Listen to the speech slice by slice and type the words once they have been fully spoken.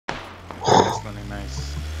220,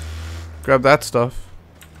 nice. Grab that stuff.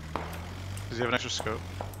 Does he have an extra scope?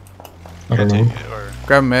 I don't know. Take it, or...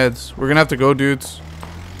 Grab meds. We're gonna have to go, dudes.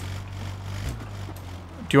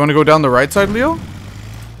 Do you want to go down the right side, Leo?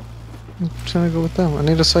 I'm trying to go with them. I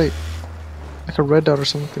need a sight. Like a red dot or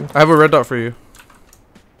something. I have a red dot for you.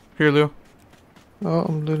 Here, Leo. Oh,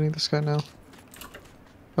 I'm looting this guy now.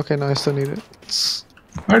 Okay, no, I still need it.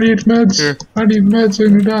 I need meds. Here. I need meds.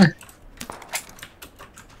 I'm gonna die.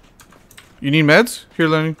 You need meds? Here,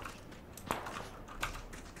 Lenny.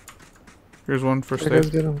 Here's one for Okay, guys,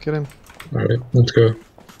 safe. get him, get him. Alright, let's go.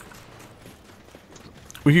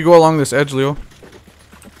 We could go along this edge, Leo.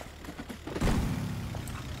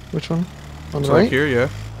 Which one? On It's the right? like here, yeah.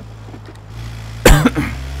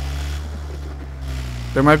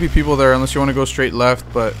 There might be people there unless you want to go straight left,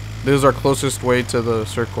 but this is our closest way to the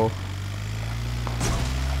circle.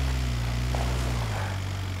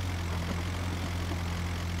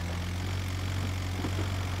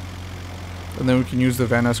 And then we can use the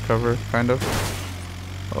van as cover, kind of.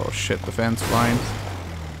 Oh shit, the van's flying.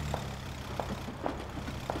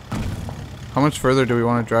 How much further do we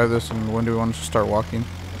want to drive this, and when do we want to start walking?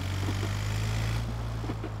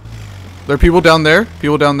 There are people down there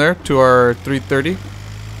to our 330.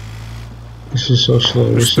 This is so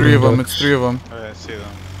slow. There's three of them, it's three of them. Oh, yeah, I see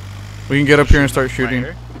them. We can get up here and start shooting.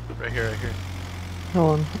 Right here, right here.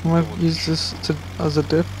 Hold on. I'm gonna use this as a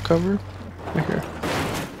dip cover. Right here.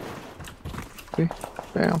 See?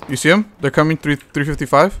 Bam. You see him? They're coming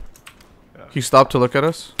 355. Yeah. He stopped to look at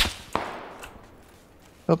us.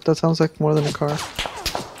 Oh, that sounds like more than a car.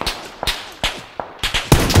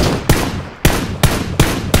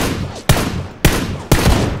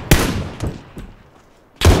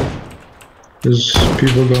 There's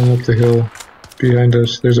people going up the hill behind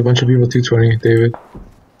us. There's a bunch of people 220, David.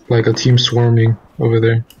 Like a team swarming over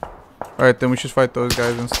there. Alright, then we should fight those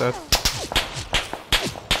guys instead.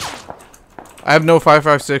 I have no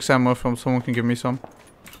 5.56 ammo if someone can give me some.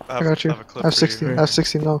 I got you. I have 60. I have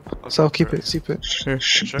 60 no. So keep it. Keep it. Here.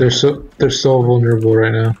 Sure. They're so vulnerable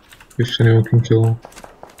right now. If anyone can kill them.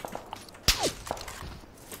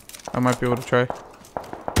 I might be able to try.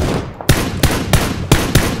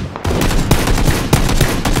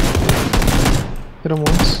 Hit him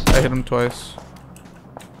once. I hit him twice.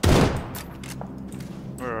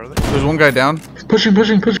 Where are they? There's one guy down. Pushing.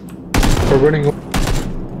 We're running.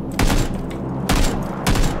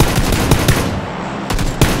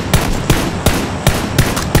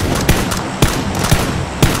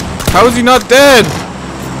 How is he not dead?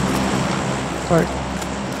 Alright.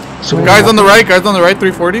 Someone Guys on the right,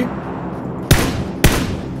 340.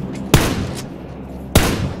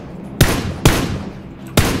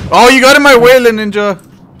 Oh, you got in my way, Lin Ninja.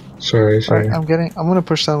 Sorry. Alright, I'm gonna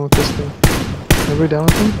push down with this thing. Everybody down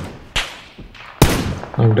with him?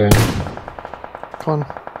 I'm down. Come on.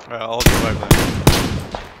 Alright, I'll revive them.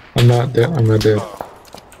 I'm not dead.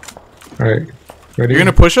 Alright. Ready? You're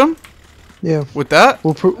gonna push him Yeah. with that?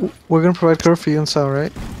 We're gonna provide cover for you and Sal,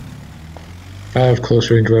 right? I have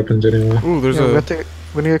close range weapons anyway. Ooh, there's Yeah, a we're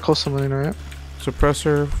gonna get close to something, right?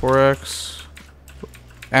 suppressor, 4x,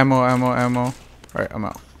 ammo. Alright, I'm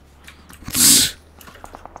out.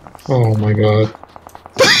 Oh my god.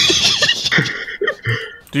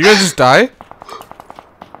 Do you guys just die?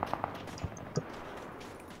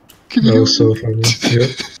 That was so funny. Yep.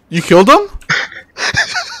 You killed him?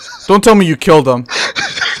 Don't tell me you killed him.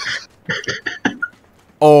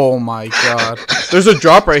 Oh my god. There's a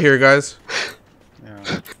drop right here, guys.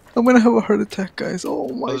 Yeah. I'm gonna have a heart attack, guys. Oh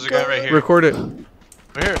my There's a god. guy right here. Record it.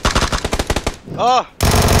 Right here. Ah!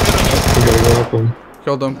 We gotta go up him.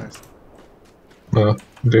 Killed him. Nice. Oh,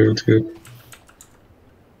 David's good.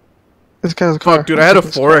 This guy's a car. Fuck, dude, I had a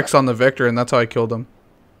 4x on the Vector and that's how I killed him.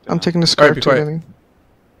 I'm taking this car Alright, be too, quiet. Danny.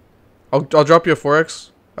 I'll drop you a 4x.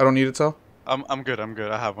 I don't need it, Sal. I'm good.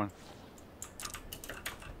 I have one.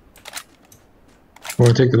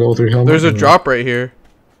 Wanna take the level 3 helmet? There's a drop right here.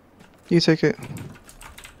 You take it.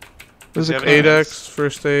 Where's the Yeah, car? 8x,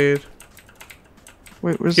 first aid.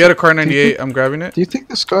 Wait, where's He had the a car do you 98. think- I'm grabbing it. Do you think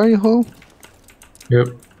the scar you hold? Yep.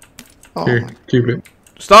 Oh Here, my keep it.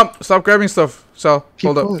 Stop grabbing stuff, Sal. keep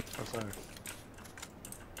Hold up. pulling. Oh, sorry.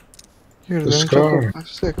 Here, The let me scar. drop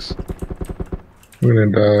 5.6. I'm gonna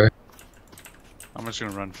die. I'm just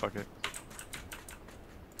gonna run. Fuck it.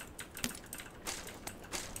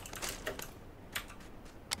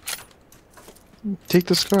 Take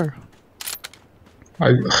the scar.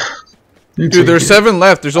 You Dude, take there's it. 7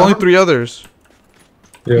 left. There's only 3 others.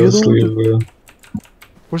 Yeah, You're let's the one leave.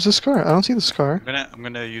 Where's the scar? I don't see the scar. I'm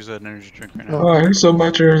gonna use an energy drink right Oh. now. Oh, I heard so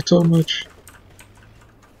much. I heard so much.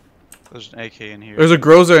 There's an AK in here. There's a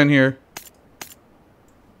Groza in here.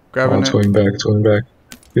 Grabbing it's it. going back. It's going back.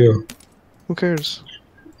 Yeah, Who cares?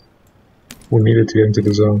 we needed to get into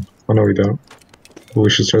the zone. Oh no, we don't. But we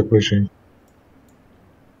should start pushing.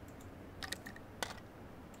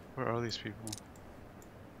 Where are these people?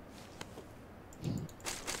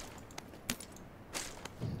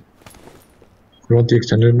 You want the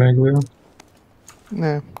extended mag, Leo?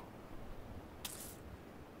 Nah.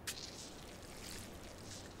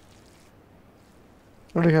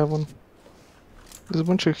 I already have one. There's a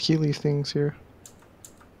bunch of Healy things here.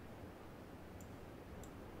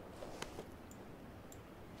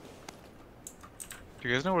 Do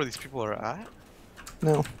you guys know where these people are at?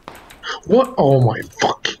 No. What? Oh my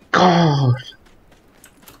fucking god!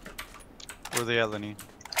 Where are they at, Lenny?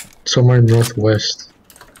 Somewhere northwest.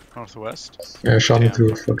 Northwest? Yeah, I shot me Damn.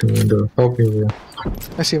 through a fucking window. Help me, Leo.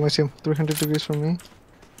 I see him, 300 degrees from me.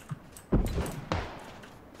 Are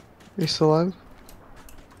you still alive?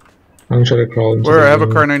 I'm gonna try to crawl into Where? the I have a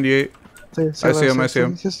zone. car 98. I see him, I see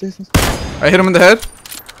him. I hit him in the head.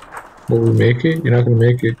 Will we make it? You're not gonna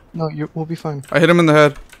make it. No, we'll be fine. I hit him in the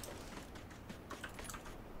head.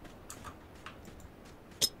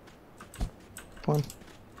 Come on.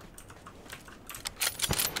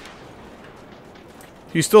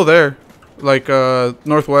 He's still there. Like,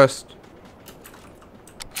 northwest.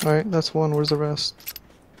 Alright, that's one. Where's the rest?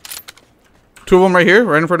 2 of them right here,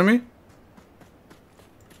 right in front of me.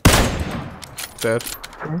 Dead.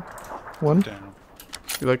 One. Damn.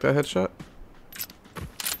 You like that headshot?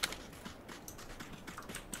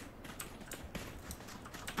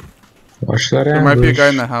 Watch that There might be a ambush. guy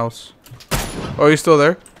in the house. Oh, he's still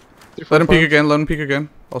there? 3, 4, Let him peek 5. again, let him peek again.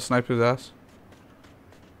 I'll snipe his ass.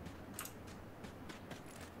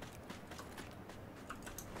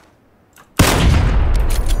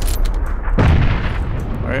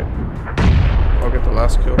 Alright. I'll get the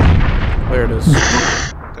last kill. There it is.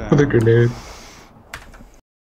 Damn. With a grenade.